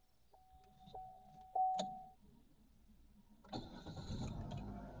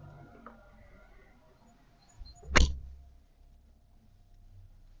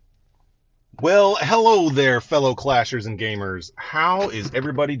Well, hello there, fellow clashers and gamers. How is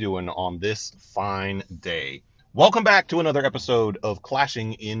everybody doing on this fine day? Welcome back to another episode of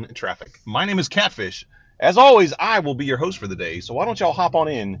Clashing in Traffic. My name is Catfish. As always, I will be your host for the day, so why don't y'all hop on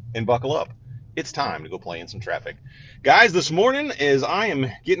in and buckle up? It's time to go play in some traffic. Guys, this morning, as I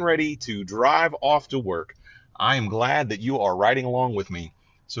am getting ready to drive off to work, I am glad that you are riding along with me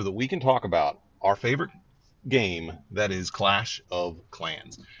so that we can talk about our favorite game that is Clash of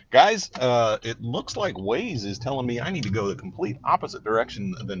Clans. Guys, it looks like Waze is telling me I need to go the complete opposite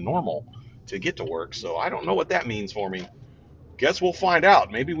direction than normal to get to work, so I don't know what that means for me. Guess we'll find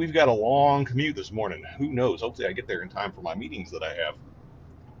out. Maybe we've got a long commute this morning. Who knows? Hopefully, I get there in time for my meetings that I have.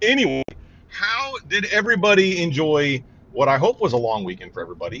 Anyway, how did everybody enjoy what I hope was a long weekend for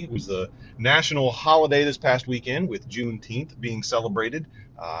everybody? It was the national holiday this past weekend with Juneteenth being celebrated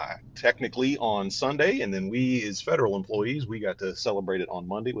technically on Sunday, and then we, as federal employees, we got to celebrate it on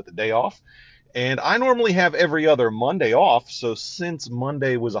Monday with a day off. And I normally have every other Monday off, so since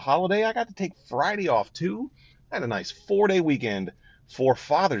Monday was a holiday, I got to take Friday off too. I had a nice 4-day weekend for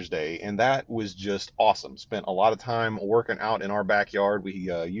Father's Day, and that was just awesome. Spent a lot of time working out in our backyard.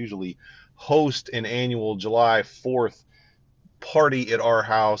 We usually host an annual July 4th party at our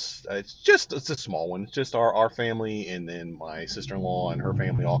house. It's a small one. It's just our family, and then my sister-in-law and her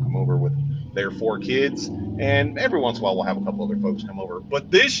family all come over with their 4 kids, and every once in a while we'll have a couple other folks come over. But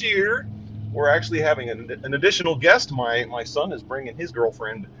this year we're actually having an additional guest. My son is bringing his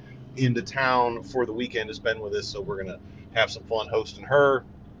girlfriend into town for the weekend to spend with us, so we're gonna have some fun hosting her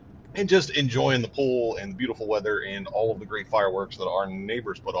and just enjoying the pool and the beautiful weather and all of the great fireworks that our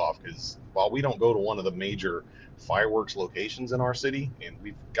neighbors put off. Because while we don't go to one of the major fireworks locations in our city, and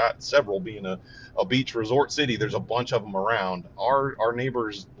we've got several being a beach resort city, there's a bunch of them around. Our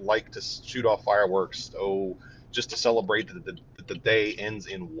neighbors like to shoot off fireworks, just to celebrate that the day ends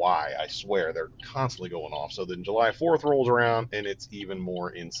in Y. I swear, they're constantly going off. So then July 4th rolls around, and it's even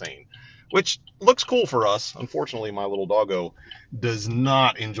more insane, which looks cool for us. Unfortunately, my little doggo does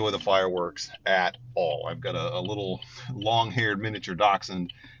not enjoy the fireworks at all. I've got a little long-haired miniature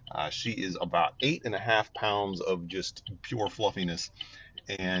dachshund. She is about 8.5 pounds of just pure fluffiness,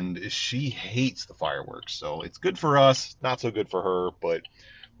 and she hates the fireworks. So it's good for us, not so good for her, but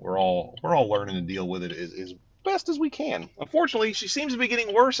we're all learning to deal with it as best as we can. Unfortunately, she seems to be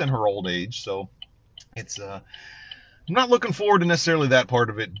getting worse in her old age, so it's I'm not looking forward to necessarily that part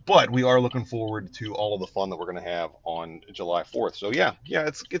of it, but we are looking forward to all of the fun that we're going to have on July 4th. So yeah,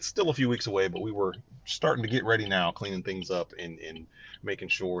 it's still a few weeks away, but we were starting to get ready now, cleaning things up and making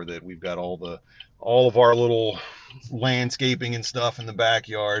sure that we've got all of our little landscaping and stuff in the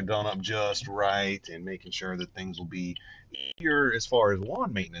backyard done up just right, and making sure that things will be easier as far as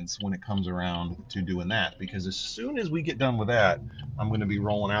lawn maintenance when it comes around to doing that. Because as soon as we get done with that, I'm going to be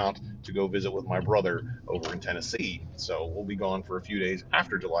rolling out to go visit with my brother over in Tennessee. So we'll be gone for a few days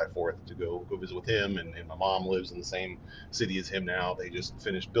after July 4th to go visit with him. And my mom lives in the same city as him now. They just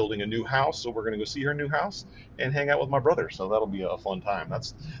finished building a new house, so we're going to go see her new house and hang out with my brother. So that'll be a fun time.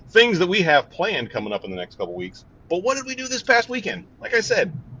 That's things that we have planned coming up in the next couple weeks. But what did we do this past weekend? Like I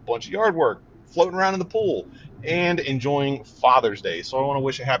said, bunch of yard work, floating around in the pool, and enjoying Father's Day. So I want to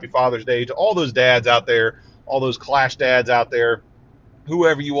wish a happy Father's Day to all those dads out there, all those Clash dads out there,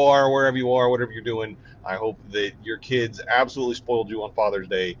 whoever you are, wherever you are, whatever you're doing. I hope that your kids absolutely spoiled you on Father's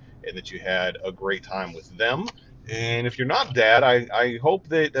Day and that you had a great time with them. And if you're not dad, I hope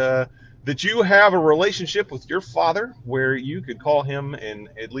that you have a relationship with your father where you could call him and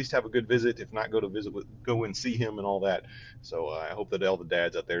at least have a good visit. If not, go and see him and all that. So I hope that all the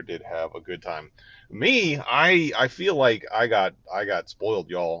dads out there did have a good time. Me, I feel like I got spoiled,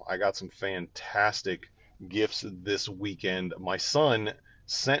 y'all. I got some fantastic gifts this weekend. My son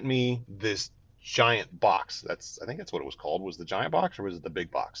sent me this giant box. I think that's what it was called. Was the giant box or was it the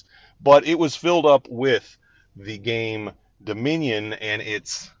big box? But it was filled up with the game Dominion and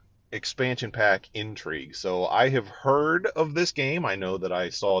its expansion pack Intrigue. So I have heard of this game. I know that I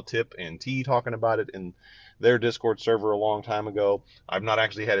saw Tip and T talking about it in their Discord server a long time ago. I've not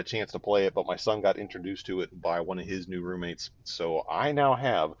actually had a chance to play it, but my son got introduced to it by one of his new roommates. So I now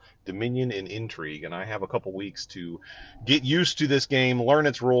have Dominion and Intrigue, and I have a couple weeks to get used to this game, learn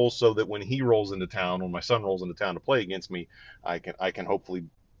its rules, so that when he rolls into town, when my son rolls into town to play against me, I can hopefully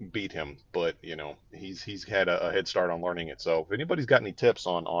beat him. But he's had a head start on learning it. So if anybody's got any tips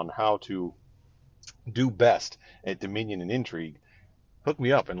on how to do best at Dominion and Intrigue, hook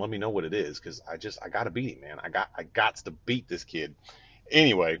me up and let me know what it is, because I gotta beat him, man. I got to beat this kid.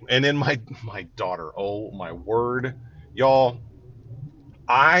 Anyway, and then my daughter, oh my word, y'all,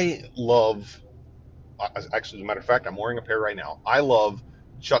 I love. Actually, as a matter of fact, I'm wearing a pair right now. I love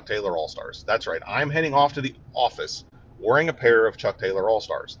Chuck Taylor All Stars. That's right. I'm heading off to the office wearing a pair of Chuck Taylor All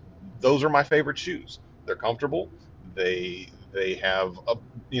Stars. Those are my favorite shoes. They're comfortable. They have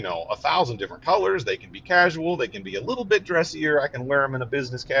a thousand different colors. They can be casual. They can be a little bit dressier. I can wear them in a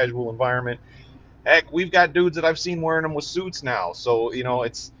business casual environment. Heck, we've got dudes that I've seen wearing them with suits now. So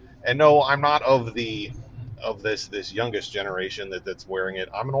it's and no, I'm not of this youngest generation that's wearing it.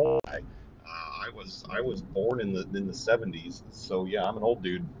 I'm an old guy. I was born in the 70s, so yeah, I'm an old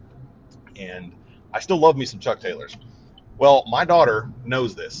dude, and I still love me some Chuck Taylors. Well, my daughter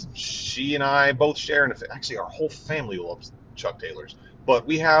knows this. She and I both share actually our whole family loves Chuck Taylors. But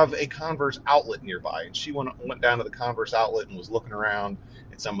we have a Converse outlet nearby, and she went down to the Converse outlet and was looking around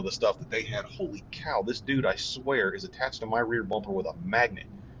at some of the stuff that they had. Holy cow! This dude, I swear, is attached to my rear bumper with a magnet.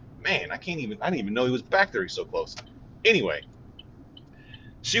 Man, I didn't even know he was back there. He's so close. Anyway,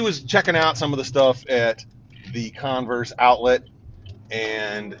 she was checking out some of the stuff at the Converse outlet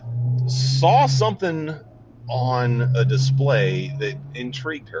and saw something on a display that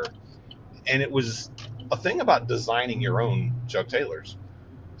intrigued her. And it was a thing about designing your own Chuck Taylors.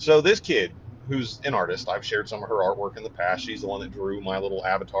 So this kid, who's an artist, I've shared some of her artwork in the past. She's the one that drew my little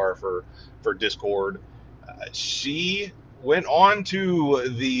avatar for Discord. She went on to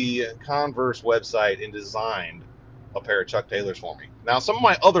the Converse website and designed a pair of Chuck Taylors for me. Now, some of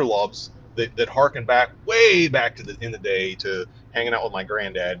my other loves that harken back way back in the day to hanging out with my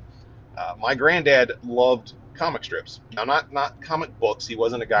granddad. My granddad loved comic strips. Now, not comic books. He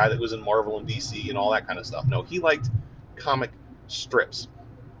wasn't a guy that was in Marvel and DC and all that kind of stuff. No, he liked comic strips.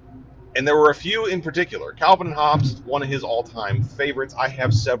 And there were a few in particular. Calvin and Hobbes, one of his all-time favorites. I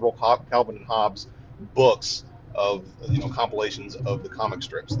have several Calvin and Hobbes books of compilations of the comic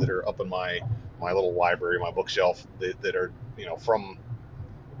strips that are up in my little library, my bookshelf that are from.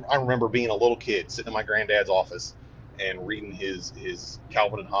 I remember being a little kid sitting in my granddad's office and reading his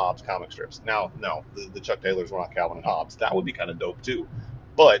Calvin and Hobbes comic strips. Now, no, the Chuck Taylors were not Calvin and Hobbes. That would be kind of dope too.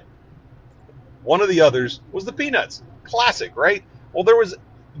 But one of the others was the Peanuts. Classic, right? Well,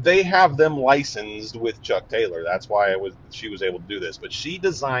 they have them licensed with Chuck Taylor. That's why she was able to do this. But she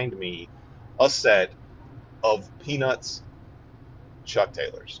designed me a set of Peanuts Chuck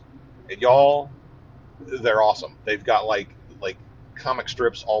Taylors. And y'all, they're awesome. They've got like comic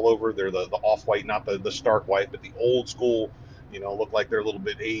strips all over. They're the off-white, not the stark white, but the old school, look like they're a little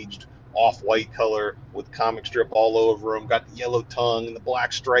bit aged off-white color with comic strip all over them. Got the yellow tongue and the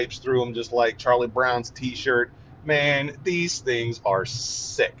black stripes through them, just like Charlie Brown's t-shirt. Man, these things are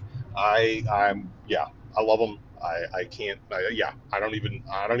sick. I love them. I can't. I don't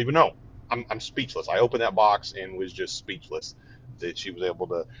even know. I'm speechless. I opened that box and was just speechless that she was able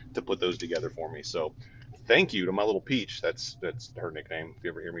to put those together for me. So thank you to my little Peach. That's her nickname. If you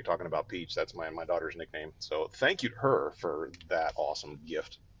ever hear me talking about Peach, that's my daughter's nickname. So thank you to her for that awesome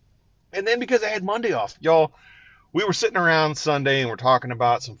gift. And then because I had Monday off, y'all, we were sitting around Sunday and we're talking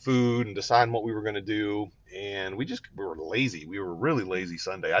about some food and deciding what we were going to do. And we were lazy. We were really lazy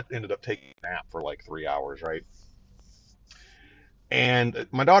Sunday. I ended up taking a nap for like 3 hours, right? And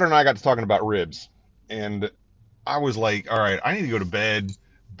my daughter and I got to talking about ribs. And I was like, all right, I need to go to bed,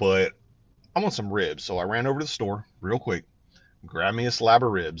 but I want some ribs. So I ran over to the store real quick, grabbed me a slab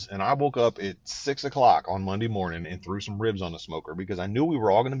of ribs, and I woke up at 6 o'clock on Monday morning and threw some ribs on the smoker because I knew we were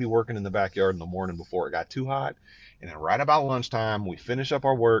all going to be working in the backyard in the morning before it got too hot. And then right about lunchtime, we finished up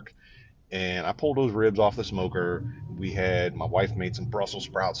our work, and I pulled those ribs off the smoker. My wife made some Brussels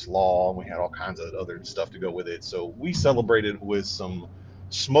sprout slaw, and we had all kinds of other stuff to go with it. So we celebrated with some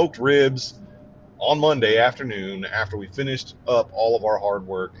smoked ribs on Monday afternoon after we finished up all of our hard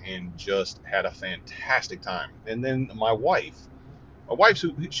work and just had a fantastic time. And then my wife,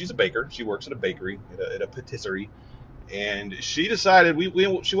 she's a baker. She works at a bakery, at a patisserie. And she decided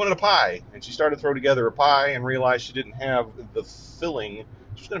she wanted a pie. And she started to throw together a pie and realized she didn't have the filling.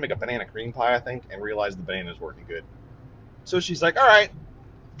 She was going to make a banana cream pie, I think, and realized the bananas weren't any good. So she's like, all right,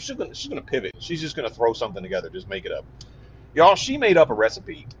 she's going to pivot. She's just going to throw something together, just make it up. Y'all, she made up a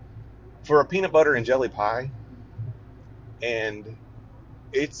recipe for a peanut butter and jelly pie, and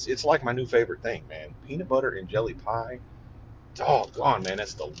it's like my new favorite thing, man. Peanut butter and jelly pie. Doggone, man,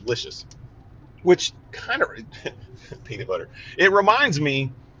 that's delicious. Which kind of peanut butter. It reminds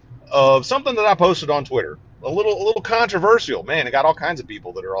me of something that I posted on Twitter. A little controversial, man. It got all kinds of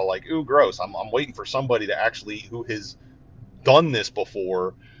people that are all like, "Ooh, gross." I'm waiting for somebody to actually who has done this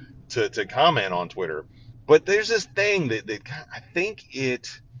before to comment on Twitter. But there's this thing that I think it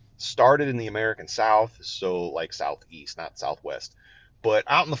started in the American South, so like Southeast, not Southwest, but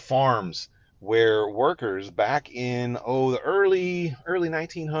out in the farms where workers back in the early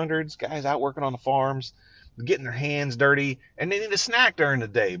 1900s, guys out working on the farms, getting their hands dirty, and they need a snack during the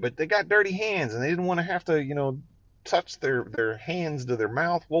day, but they got dirty hands and they didn't want to have to, touch their hands to their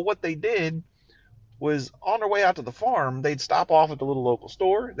mouth. Well, what they did was on their way out to the farm, they'd stop off at the little local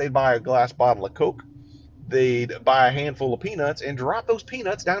store, they'd buy a glass bottle of Coke, they'd buy a handful of peanuts and drop those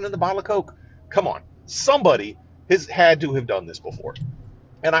peanuts down in the bottle of Coke. Come on, somebody has had to have done this before.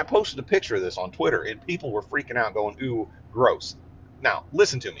 And I posted a picture of this on Twitter, and people were freaking out, going, ooh, gross. Now,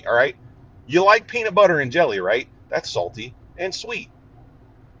 listen to me, all right? You like peanut butter and jelly, right? That's salty and sweet.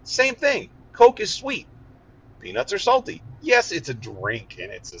 Same thing. Coke is sweet. Peanuts are salty. Yes, it's a drink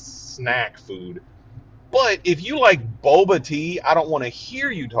and it's a snack food. But if you like boba tea, I don't want to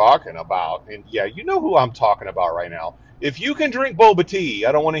hear you talking about, and yeah, you know who I'm talking about right now. If you can drink boba tea,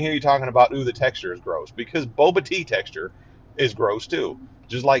 I don't want to hear you talking about, ooh, the texture is gross, because boba tea texture is gross too.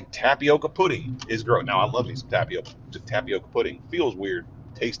 Just like tapioca pudding is gross. Now, I love me some tapioca pudding. Feels weird,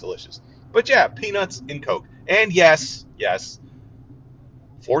 tastes delicious. But yeah, peanuts and Coke. And yes,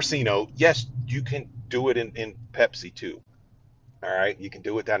 Forcino, yes, you can do it in Pepsi too. All right, you can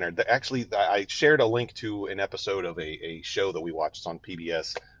do it down there. Actually, I shared a link to an episode of a show that we watched. It's on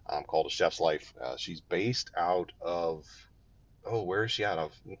PBS, called A Chef's Life. She's based out of, oh, where is she out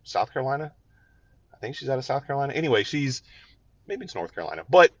of? South Carolina? I think she's out of South Carolina. Anyway, maybe it's North Carolina,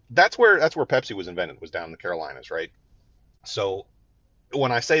 but that's where Pepsi was invented, was down in the Carolinas, right? So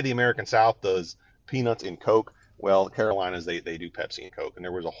when I say the American South does peanuts and Coke, well, Carolinas, they do Pepsi and Coke. And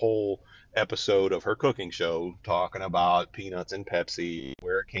there was a whole episode of her cooking show talking about peanuts and Pepsi,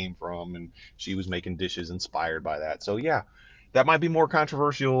 where it came from, and she was making dishes inspired by that. So yeah, that might be more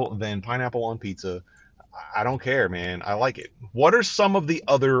controversial than pineapple on pizza. I don't care, man. I like it. What are some of the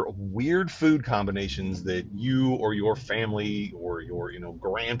other weird food combinations that you or your family or your,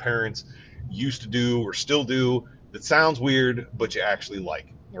 grandparents used to do or still do that sounds weird, but you actually like,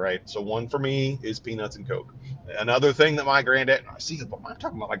 right? So one for me is peanuts and Coke. Another thing that my granddad, I'm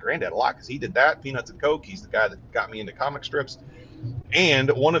talking about my granddad a lot because he did that, peanuts and Coke. He's the guy that got me into comic strips.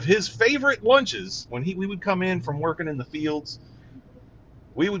 And one of his favorite lunches, when we would come in from working in the fields,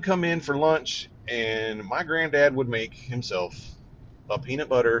 we would come in for lunch, and my granddad would make himself a peanut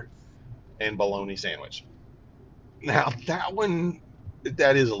butter and bologna sandwich. Now,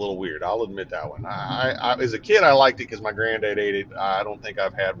 that is a little weird. I'll admit that one. As a kid, I liked it because my granddad ate it. I don't think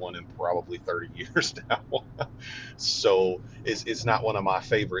I've had one in probably 30 years now. So it's not one of my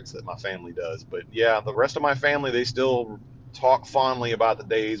favorites that my family does. But yeah, the rest of my family, they still talk fondly about the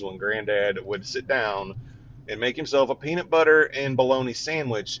days when granddad would sit down and make himself a peanut butter and bologna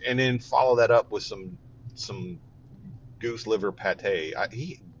sandwich, and then follow that up with some goose liver pate.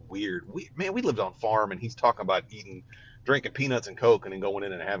 Weird. We lived on farm, and he's talking about drinking peanuts and Coke, and then going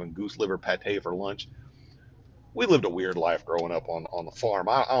in and having goose liver pate for lunch. We lived a weird life growing up on the farm.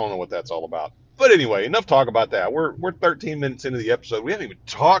 I don't know what that's all about. But anyway, enough talk about that. We're 13 minutes into the episode. We haven't even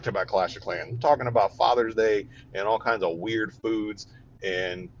talked about Clash of Clans. We're talking about Father's Day and all kinds of weird foods.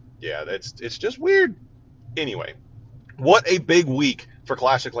 And yeah, it's just weird. Anyway, what a big week for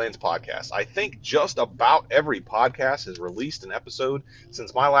Clash of Clans podcast. I think just about every podcast has released an episode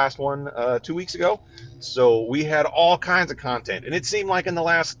since my last one 2 weeks ago. So we had all kinds of content. And it seemed like in the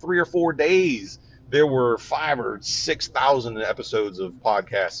last 3 or 4 days, there were 5,000 or 6,000 episodes of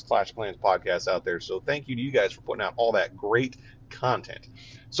podcasts, Clash of Clans podcasts out there. So thank you to you guys for putting out all that great content.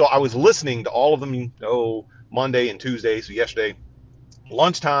 So I was listening to all of them, Monday and Tuesday. So yesterday,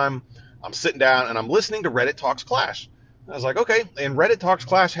 lunchtime, I'm sitting down and I'm listening to Reddit Talks Clash. I was like, okay. And Reddit Talks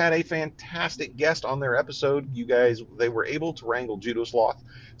Clash had a fantastic guest on their episode. You guys, they were able to wrangle Judo Sloth.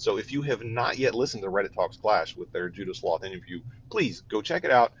 So if you have not yet listened to Reddit Talks Clash with their Judo Sloth interview, please go check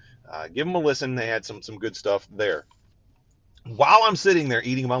it out. Give them a listen. They had some good stuff there. While I'm sitting there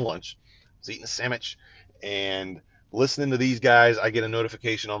eating my lunch, I was eating a sandwich and listening to these guys, I get a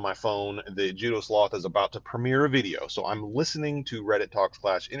notification on my phone that Judo Sloth is about to premiere a video. So I'm listening to Reddit Talks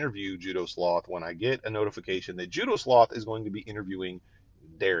Clash interview Judo Sloth when I get a notification that Judo Sloth is going to be interviewing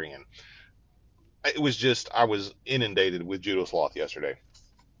Darian. I was inundated with Judo Sloth yesterday.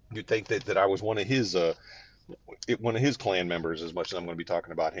 You'd think that I was one of his clan members, as much as I'm going to be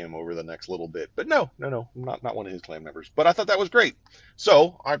talking about him over the next little bit. But no, I'm not one of his clan members. But I thought that was great.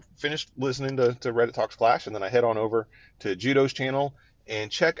 So I finished listening to Reddit Talks Clash, and then I head on over to Judo's channel and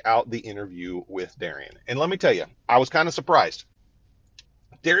check out the interview with Darian. And let me tell you, I was kind of surprised.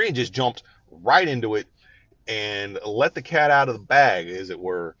 Darian just jumped right into it and let the cat out of the bag, as it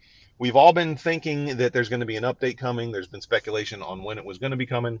were. We've all been thinking that there's going to be an update coming. There's been speculation on when it was going to be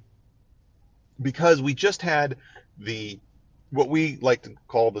coming, because we just had what we like to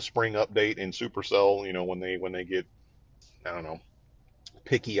call the spring update in Supercell. When they get, I don't know,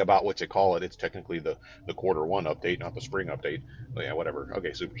 picky about what you call it. It's technically the quarter one update, not the spring update. But yeah, whatever.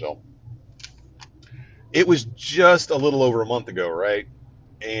 Okay, Supercell. It was just a little over a month ago, right?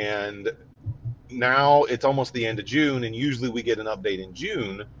 And now it's almost the end of June, and usually we get an update in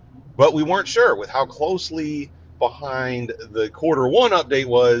June, but we weren't sure with how closely behind the quarter one update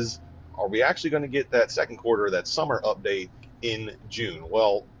was. Are we actually going to get that second quarter, that summer update in June?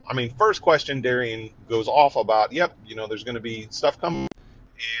 Well, I mean, first question, Darian goes off about, yep, there's going to be stuff coming,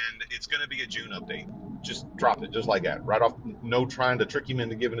 and it's going to be a June update. Just dropped it just like that, right off. No trying to trick him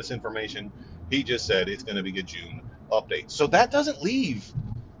into giving us information. He just said it's going to be a June update. So that doesn't leave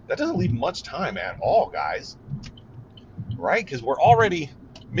much time at all, guys, right? Because we're already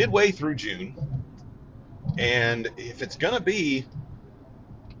midway through June, and if it's going to be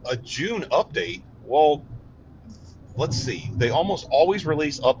a June update, well, let's see. They almost always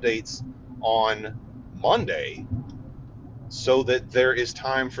release updates on Monday, so that there is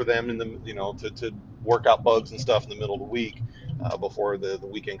time for them in to work out bugs and stuff in the middle of the week before the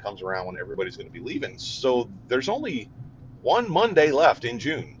weekend comes around when everybody's going to be leaving. So there's only one Monday left in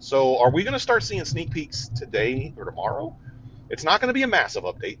June. So are we going to start seeing sneak peeks today or tomorrow? It's not going to be a massive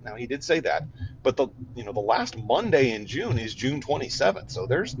update. Now, he did say that, but the last Monday in June is June 27th. So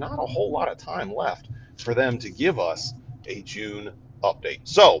there's not a whole lot of time left for them to give us a June update.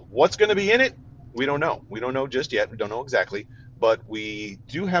 So what's going to be in it? We don't know. We don't know just yet. We don't know exactly, but we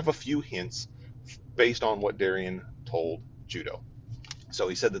do have a few hints based on what Darian told Judo. So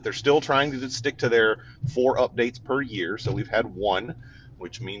he said that they're still trying to stick to their 4 updates per year. So we've had 1,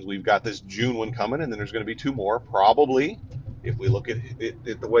 which means we've got this June one coming, and then there's going to be 2 more. Probably, if we look at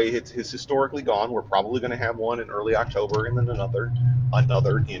it the way it's historically gone, we're probably going to have 1 in early October and then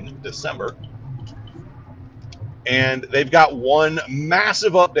another in December. And they've got 1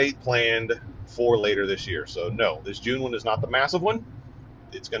 massive update planned for later this year. So no, this June one is not the massive one.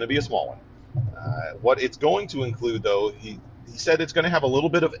 It's going to be a small one. What it's going to include, though, he said it's going to have a little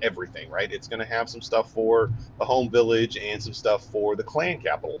bit of everything, right? It's going to have some stuff for the home village and some stuff for the clan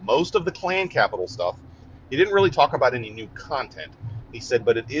capital. Most of the clan capital stuff, he didn't really talk about any new content. He said,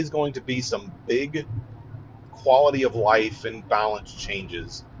 but it is going to be some big quality of life and balance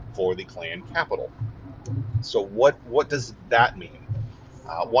changes for the clan capital. So what does that mean?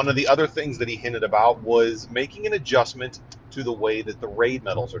 One of the other things that he hinted about was making an adjustment to the way that the raid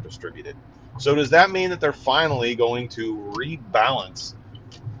medals are distributed. So does that mean that they're finally going to rebalance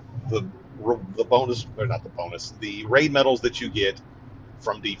the bonus, or not the bonus, the raid medals that you get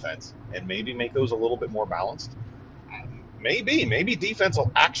from defense, and maybe make those a little bit more balanced? Maybe defense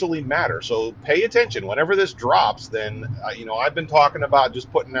will actually matter. So pay attention whenever this drops. Then I've been talking about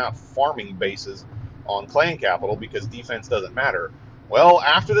just putting out farming bases on clan capital because defense doesn't matter. Well,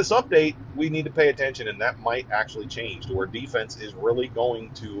 after this update, we need to pay attention, and that might actually change to where defense is really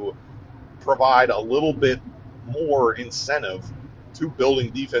going to provide a little bit more incentive to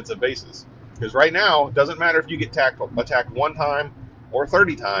building defensive bases. Because right now, it doesn't matter if you get attacked 1 time or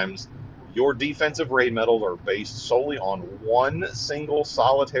 30 times, your defensive raid medals are based solely on 1 single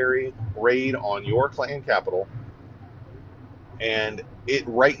solitary raid on your clan capital. And it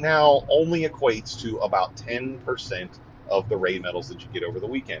right now only equates to about 10% of the raid medals that you get over the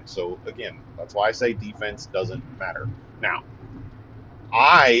weekend. So again, that's why I say defense doesn't matter. Now,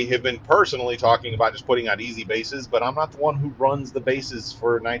 I have been personally talking about just putting out easy bases, but I'm not the one who runs the bases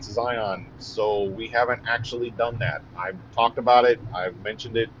for Knights of Zion, so we haven't actually done that. I've talked about it, I've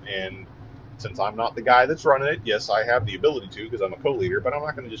mentioned it, and since I'm not the guy that's running it, yes, I have the ability to because I'm a co-leader, but I'm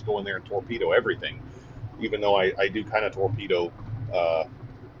not going to just go in there and torpedo everything, even though I do kind of torpedo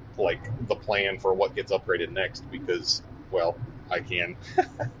like the plan for what gets upgraded next because, well, I can.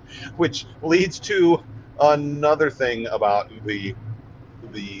 Which leads to another thing about the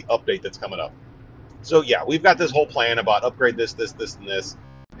update that's coming up. So yeah, we've got this whole plan about upgrade this, and this,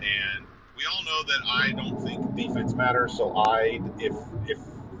 and we all know that I don't think defense matters. So if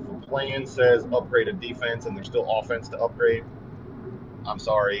the plan says upgrade a defense and there's still offense to upgrade, I'm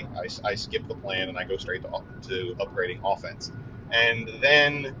sorry, I skip the plan and I go straight to upgrading offense. And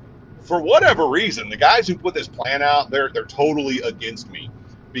then, for whatever reason, the guys who put this plan out, they're totally against me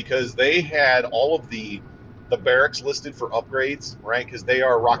because they had all of the barracks listed for upgrades, right? Because they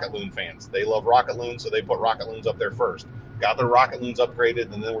are Rocket Loon fans. They love Rocket Loons, so they put Rocket Loons up there first. Got their Rocket Loons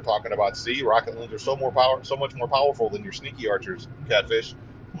upgraded, and then we're talking about, see, Rocket Loons are so much more powerful than your sneaky archers, Catfish.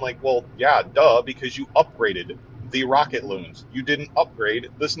 I'm like, well, yeah, duh, because you upgraded the Rocket Loons. You didn't upgrade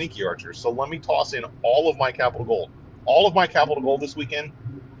the sneaky archers. So let me toss in all of my capital gold. All of my capital gold this weekend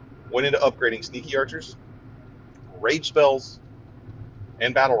went into upgrading sneaky archers, rage spells,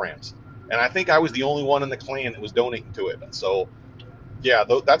 and battle rams. And I think I was the only one in the clan that was donating to it. So Yeah,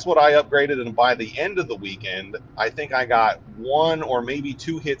 that's what I upgraded, and by the end of the weekend, I think I got one or maybe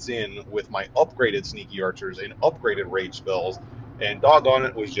two hits in with my upgraded sneaky archers and upgraded rage spells, and doggone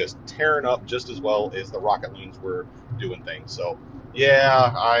it, was just tearing up just as well as the rocket loons were doing things. So,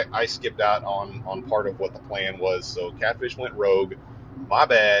 yeah, I skipped out on part of what the plan was. So Catfish went rogue, my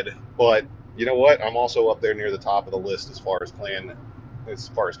bad. But you know what? I'm also up there near the top of the list as far as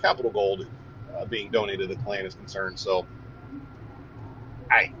capital gold being donated to the clan is concerned. So.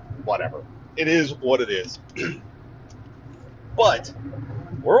 I whatever. It is what it is. But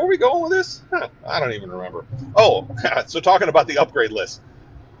where are we going with this? I don't even remember. Oh, so talking about the upgrade list.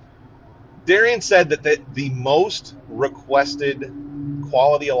 Darian said that the most requested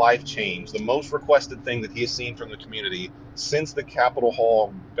quality of life change, the most requested thing that he has seen from the community since the Capitol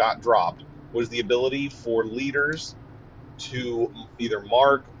Hall got dropped, was the ability for leaders to either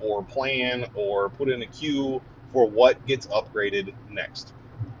mark or plan or put in a queue for what gets upgraded next.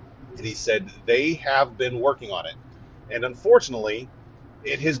 And he said they have been working on it. And unfortunately,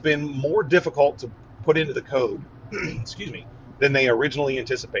 it has been more difficult to put into the code, excuse me, than they originally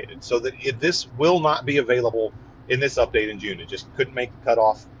anticipated. So that this will not be available in this update in June. It just couldn't make the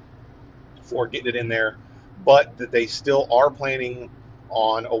cutoff for getting it in there. But that they still are planning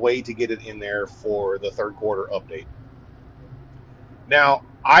on a way to get it in there for the third quarter update. Now,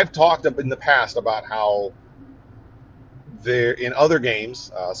 I've talked in the past about how there in other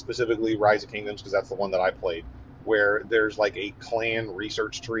games, specifically Rise of Kingdoms, because that's the one that I played, where there's like a clan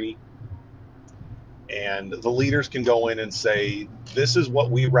research tree, and the leaders can go in and say, this is what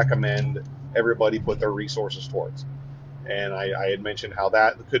we recommend everybody put their resources towards. And I had mentioned how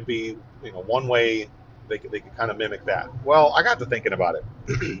that could be, one way they could kind of mimic that. Well, I got to thinking about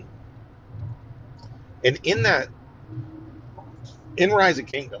it. And in Rise of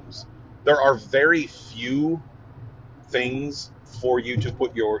Kingdoms, there are very few things for you to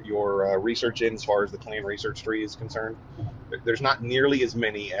put your research in as far as the clan research tree is concerned. There's not nearly as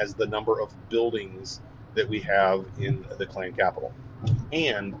many as the number of buildings that we have in the clan capital.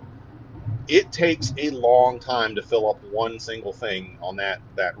 And it takes a long time to fill up one single thing on that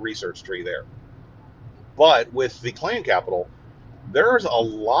research tree there. But with the clan capital, there's a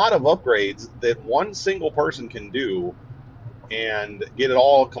lot of upgrades that one single person can do and get it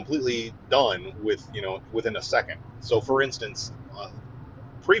all completely done within a second. So for instance,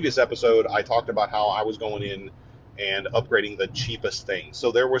 previous episode I talked about how I was going in and upgrading the cheapest thing.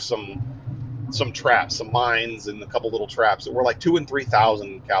 So there was some traps, some mines, and a couple little traps that were like 2,000 and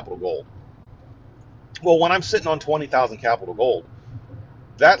 3,000 capital gold. Well, when I'm sitting on 20,000 capital gold,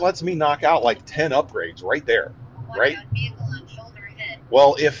 that lets me knock out like 10 upgrades right there, right?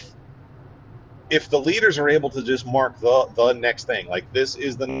 Well, if the leaders are able to just mark the next thing, like this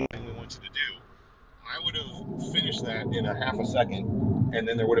is the thing we want you to do, I would have finished that in a half a second, and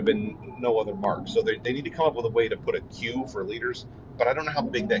then there would have been no other mark. So they need to come up with a way to put a queue for leaders, but I don't know how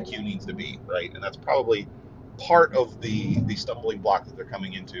big that queue needs to be, right? And that's probably part of the stumbling block that they're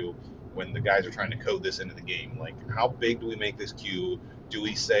coming into when the guys are trying to code this into the game. Like, how big do we make this queue? Do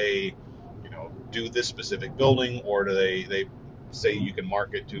we say, do this specific building, or do they say you can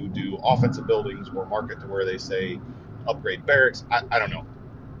mark it to do offensive buildings, or mark it to where they say upgrade barracks? I don't know.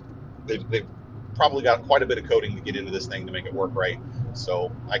 They've probably got quite a bit of coding to get into this thing to make it work right.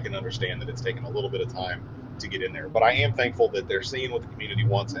 So I can understand that it's taken a little bit of time to get in there. But I am thankful that they're seeing what the community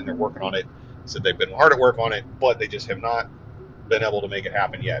wants and they're working on it. So they've been hard at work on it, but they just have not been able to make it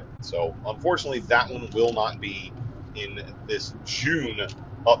happen yet. So unfortunately, that one will not be in this June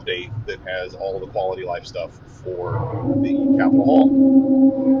update that has all the quality life stuff for the Capitol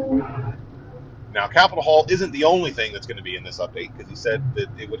Hall. Now, Capitol Hall isn't the only thing that's going to be in this update, because he said that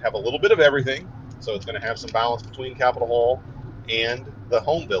it would have a little bit of everything. So it's going to have some balance between Capitol Hall and the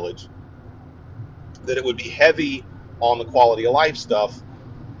home village. That it would be heavy on the quality of life stuff,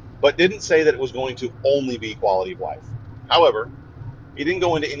 but didn't say that it was going to only be quality of life. However, he didn't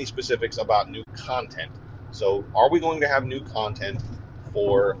go into any specifics about new content. So are we going to have new content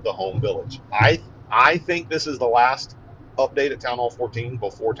for the home village? I think this is the last update at Town Hall 14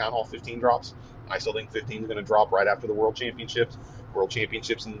 before Town Hall 15 drops. I still think 15 is going to drop right after the World Championships. World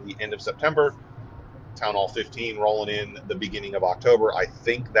Championships in the end of September. Town Hall 15 rolling in the beginning of October. I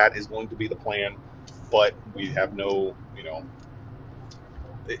think that is going to be the plan, but we have no,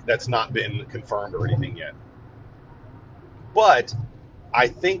 that's not been confirmed or anything yet. But I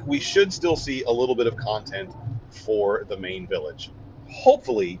think we should still see a little bit of content for the main village.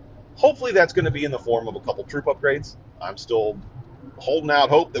 Hopefully that's going to be in the form of a couple troop upgrades. I'm still holding out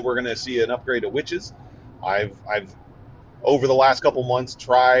hope that we're going to see an upgrade of witches. I've over the last couple months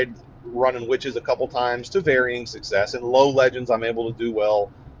tried running witches a couple times to varying success. And low legends, I'm able to do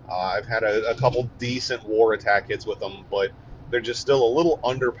well. I've had a couple decent war attack hits with them, but they're just still a little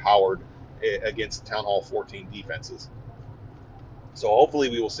underpowered against Town Hall 14 defenses. So hopefully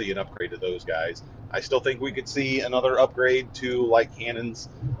we will see an upgrade to those guys. I still think we could see another upgrade to like cannons,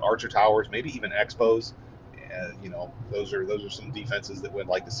 archer towers, maybe even expos. And those are some defenses that we'd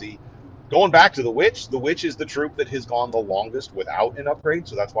like to see. Going back to the witch is the troop that has gone the longest without an upgrade,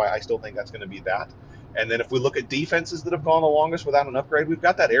 so that's why I still think that's going to be that. And then if we look at defenses that have gone the longest without an upgrade, we've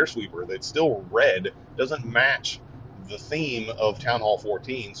got that air sweeper that's still red, doesn't match the theme of Town Hall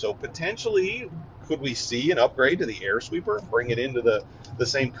 14. So potentially, could we see an upgrade to the air sweeper, bring it into the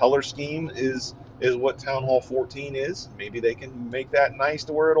same color scheme is what Town Hall 14 is? Maybe they can make that nice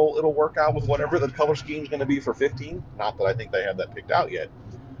to where it'll work out with whatever the color scheme is going to be for 15. Not that I think they have that picked out yet.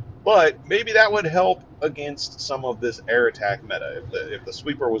 But maybe that would help against some of this air attack meta. If the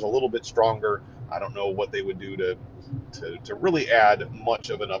sweeper was a little bit stronger, I don't know what they would do to really add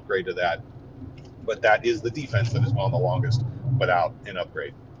much of an upgrade to that. But that is the defense that has gone the longest without an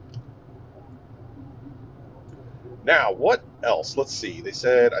upgrade. Now, what else? Let's see. They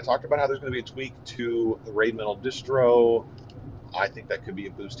said, I talked about how there's going to be a tweak to the Raid Metal distro. I think that could be a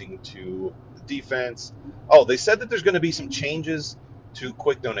boosting to the defense. Oh, they said that there's going to be some changes to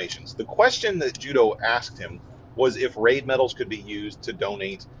quick donations. The question that Judo asked him was if raid medals could be used to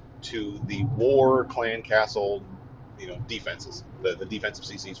donate to the war clan castle, defenses, the defensive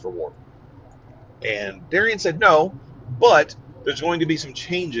CCs for war. And Darian said no, but there's going to be some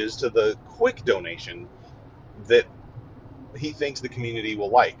changes to the quick donation that he thinks the community will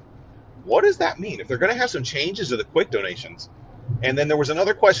like. What does that mean? If they're going to have some changes to the quick donations, and then there was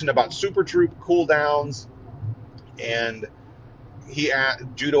another question about super troop cooldowns, and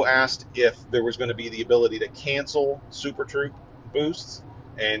Judo asked if there was going to be the ability to cancel super troop boosts,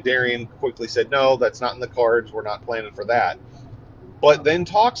 and Darian quickly said, no, that's not in the cards. We're not planning for that. But then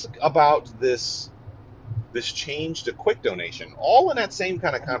talks about this change to quick donation, all in that same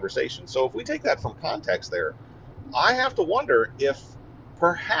kind of conversation. So if we take that from context there, I have to wonder if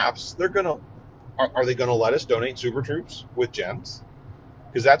perhaps are they going to let us donate super troops with gems?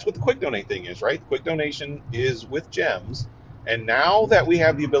 Because that's what the quick donate thing is, right? Quick donation is with gems. And now that we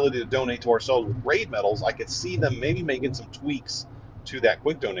have the ability to donate to ourselves with raid medals, I could see them maybe making some tweaks to that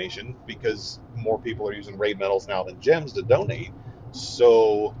quick donation because more people are using raid medals now than gems to donate.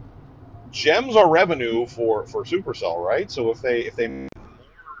 So gems are revenue for Supercell, right? So if they make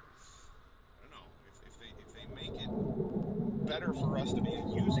it better for us to be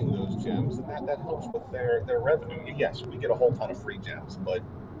using those gems, then that helps with their revenue. Yes, we get a whole ton of free gems, but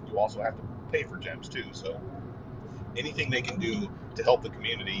you also have to pay for gems too. So anything they can do to help the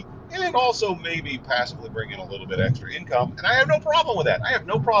community and also maybe passively bring in a little bit extra income. And I have no problem with that. I have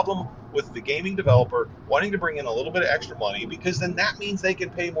no problem with the gaming developer wanting to bring in a little bit of extra money because then that means they can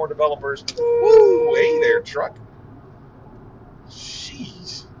pay more developers. Woo! Hey there, truck.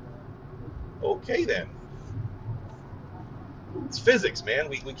 Jeez. Okay then. It's physics, man.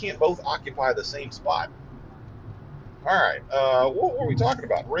 We can't both occupy the same spot. All right. What were we talking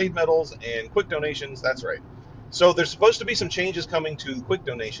about? Raid medals and quick donations. That's right. So there's supposed to be some changes coming to quick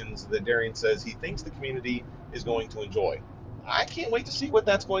donations that Darian says he thinks the community is going to enjoy. I can't wait to see what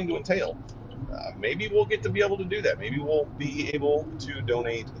that's going to entail. Maybe we'll get to be able to do that. Maybe we'll be able to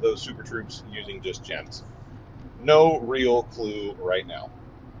donate those super troops using just gems. No real clue right now.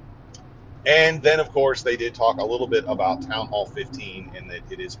 And then, of course, they did talk a little bit about Town Hall 15 and that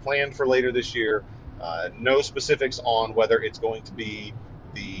it is planned for later this year. No specifics on whether it's going to be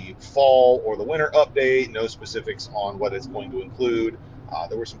the fall or the winter update, no specifics on what it's going to include.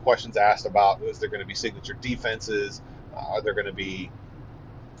 There were some questions asked about, is there going to be signature defenses? Is there going to be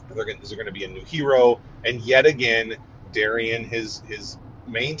a new hero? And yet again, Darian has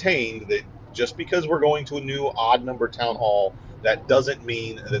maintained that just because we're going to a new odd number town hall, that doesn't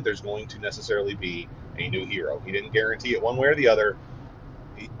mean that there's going to necessarily be a new hero. He didn't guarantee it one way or the other,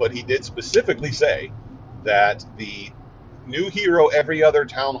 but he did specifically say that the new hero every other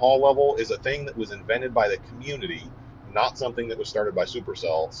town hall level is a thing that was invented by the community, not something that was started by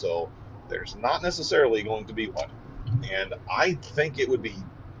Supercell. So there's not necessarily going to be one. And I think it would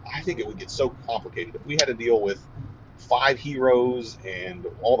get so complicated if we had to deal with 5 heroes and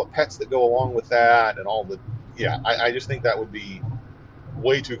all the pets that go along with that and all the I just think that would be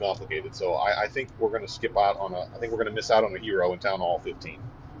way too complicated. So I think we're going to skip out on I think we're going to miss out on a hero in Town Hall 15.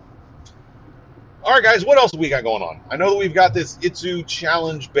 All right, guys, what else have we got going on? I know that we've got this Itzu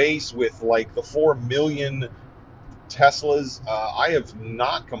challenge base with like the 4 million Teslas. I have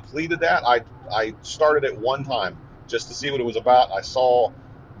not completed that. I started it one time just to see what it was about. I saw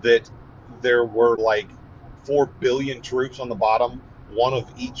that there were like 4 billion troops on the bottom, one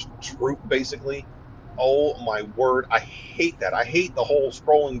of each troop basically. Oh my word, I hate that. I hate the whole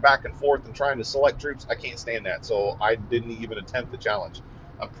scrolling back and forth and trying to select troops. I can't stand that, so I didn't even attempt the challenge.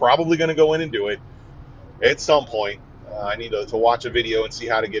 I'm probably going to go in and do it at some point. I need to watch a video and see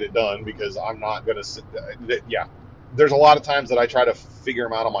how to get it done, because I'm not going to sit. Yeah, there's a lot of times that I try to figure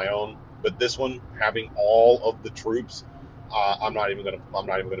them out on my own, but this one, having all of the troops, I'm not even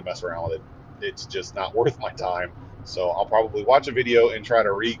gonna mess around with it. It's just not worth my time. So I'll probably watch a video and try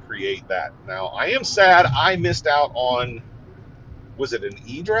to recreate that. Now, I am sad I missed out on, was it an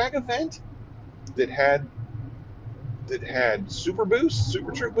E-Drag event that had super boosts,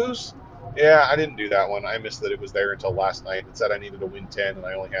 super troop boosts? Yeah, I didn't do that one. I missed that it was there until last night. It said I needed to win 10, and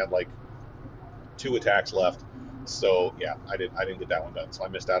I only had like 2 attacks left. So yeah, I didn't get that one done. So I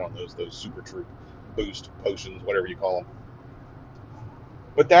missed out on those super troop boost potions, whatever you call them.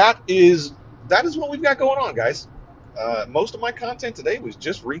 But that is what we've got going on, guys. Most of my content today was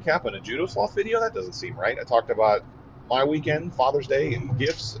just recapping a Judo Sloth video. That doesn't seem right. I talked about my weekend, Father's Day, and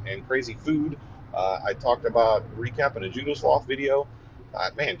gifts and crazy food. I talked about recapping a Judo Sloth video.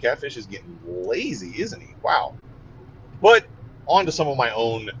 Man, Catfish is getting lazy, isn't he? Wow. But on to some of my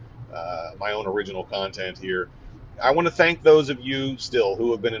own original content here. I want to thank those of you still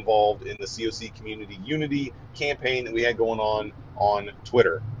who have been involved in the COC Community Unity campaign that we had going on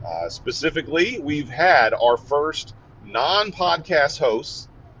Twitter. Specifically, we've had our first non-podcast hosts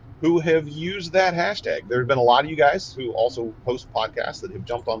who have used that hashtag. There have been a lot of you guys who also host podcasts that have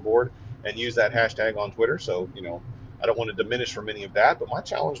jumped on board and used that hashtag on Twitter. So, I don't want to diminish from any of that, but my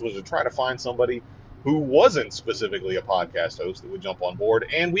challenge was to try to find somebody who wasn't specifically a podcast host that would jump on board.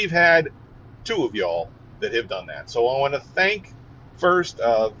 And we've had 2 of y'all that have done that. So I want to thank first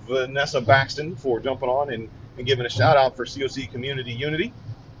Vanessa Baxton for jumping on and giving a shout out for COC Community Unity.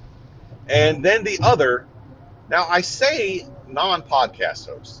 And then the other, now I say non-podcast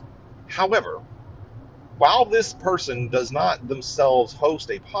hosts. However, while this person does not themselves host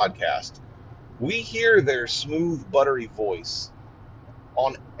a podcast, we hear their smooth, buttery voice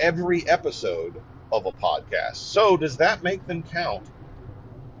on every episode of a podcast. So does that make them count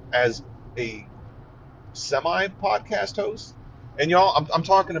as a semi-podcast host? And y'all, I'm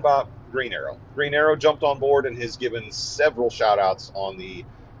talking about Green Arrow. Green Arrow jumped on board and has given several shout-outs on the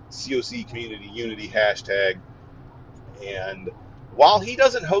COC Community Unity hashtag. And while he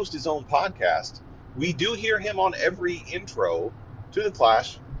doesn't host his own podcast, we do hear him on every intro to the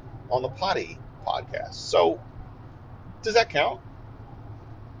Clash on the Potty podcast. So, does that count?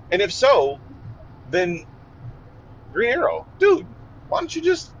 And if so, then Green Arrow, dude, why don't you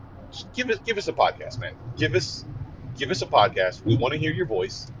just give us a podcast, man? Give us a podcast. We want to hear your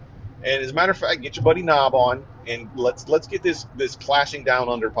voice. And as a matter of fact, get your buddy Knob on, and let's get this Clashing Down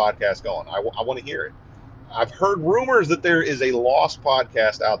Under podcast going. I want to hear it. I've heard rumors that there is a lost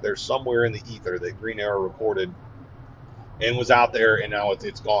podcast out there somewhere in the ether that Green Arrow recorded and was out there, and now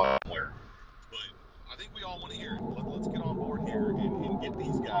it's gone somewhere. But I think we all want to hear it. Let's get on board here and get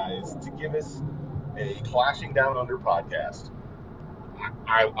these guys to give us a Clashing Down Under podcast.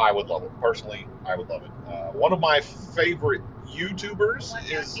 I would love it. Personally, I would love it. One of my favorite YouTubers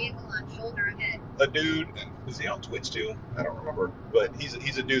is a dude. Is he on Twitch too? I don't remember. But he's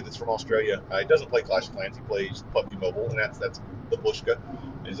a dude that's from Australia. He doesn't play Clash of Clans. He plays PUBG Mobile, and that's the Bushka.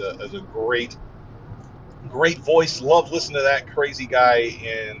 Is a great voice. Love listening to that crazy guy,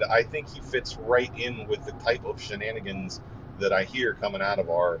 and I think he fits right in with the type of shenanigans that I hear coming out of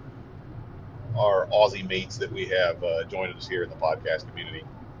our Aussie mates that we have joined us here in the podcast community.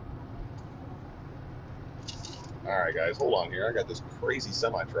 All right, guys, hold on here. I got this crazy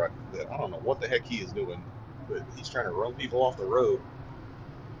semi-truck that I don't know what the heck he is doing, but he's trying to run people off the road.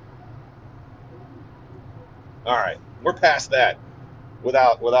 All right, we're past that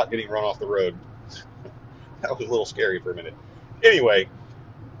without getting run off the road. That was a little scary for a minute. Anyway,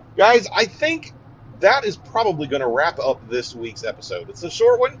 guys, I think that is probably going to wrap up this week's episode. It's a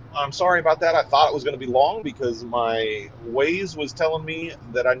short one. I'm sorry about that. I thought it was going to be long because my Waze was telling me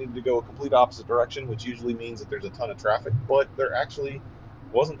that I needed to go a complete opposite direction, which usually means that there's a ton of traffic, but there actually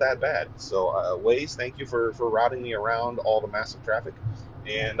wasn't that bad. So Waze, thank you for routing me around all the massive traffic.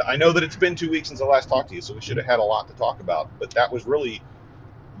 And I know that it's been 2 weeks since I last talked to you, so we should have had a lot to talk about, but that was really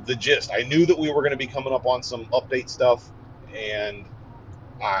the gist. I knew that we were going to be coming up on some update stuff, and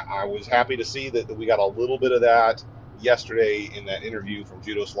I was happy to see that we got a little bit of that yesterday in that interview from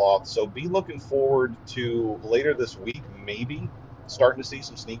Judo Sloth. So be looking forward to later this week, maybe starting to see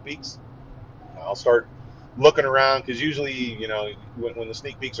some sneak peeks. I'll start looking around because usually, when the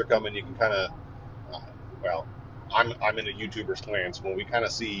sneak peeks are coming, you can kind of, I'm in a YouTuber's clan, so when we kind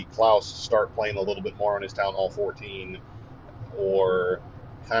of see Klaus start playing a little bit more on his Town Hall 14, or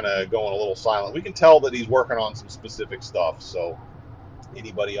kind of going a little silent, we can tell that he's working on some specific stuff. So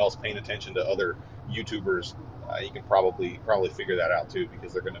anybody else paying attention to other YouTubers, you can probably figure that out too,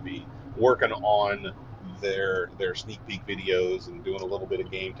 because they're going to be working on their sneak peek videos and doing a little bit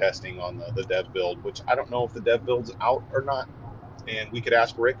of game testing on the dev build, which I don't know if the dev build's out or not. And we could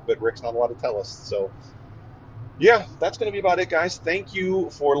ask Rick, but Rick's not allowed to tell us. So yeah, that's going to be about it, guys. Thank you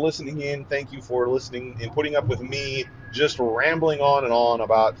for listening in. Thank you for listening and putting up with me just rambling on and on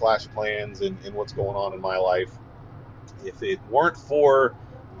about Clash of Clans and what's going on in my life. If it weren't for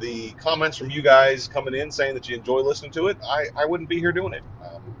the comments from you guys coming in saying that you enjoy listening to it, I wouldn't be here doing it.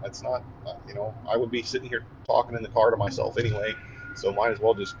 That's not, I would be sitting here talking in the car to myself anyway, so might as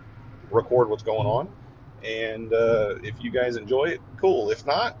well just record what's going on. And if you guys enjoy it, cool. If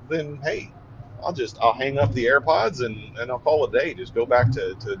not, then hey, I'll hang up the AirPods and I'll call it a day. Just go back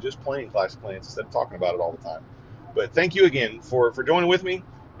to just playing Clash of Clans instead of talking about it all the time. But thank you again for joining with me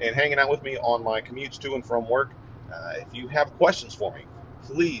and hanging out with me on my commutes to and from work. If you have questions for me,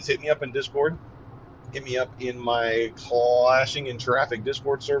 please hit me up in Discord. Hit me up in my Clashing in Traffic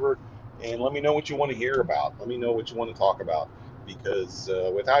Discord server, and let me know what you want to hear about. Let me know what you want to talk about, because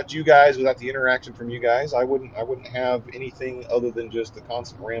without you guys, without the interaction from you guys, I wouldn't have anything other than just the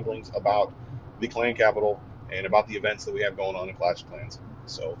constant ramblings about the clan capital and about the events that we have going on in Clash of Clans.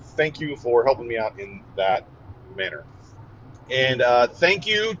 So thank you for helping me out in that manner. And thank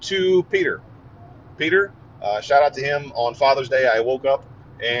you to Peter. Peter, shout out to him on Father's Day. I woke up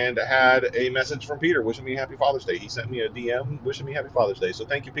and had a message from Peter wishing me happy Father's Day. He sent me a DM wishing me happy Father's Day. So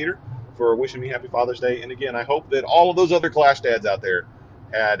thank you, Peter, for wishing me happy Father's Day. And again, I hope that all of those other Clash dads out there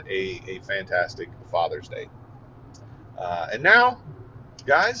had a fantastic Father's Day. And now,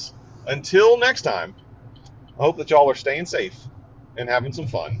 guys, until next time, I hope that y'all are staying safe and having some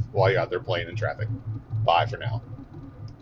fun while you're out there playing in traffic. Bye for now.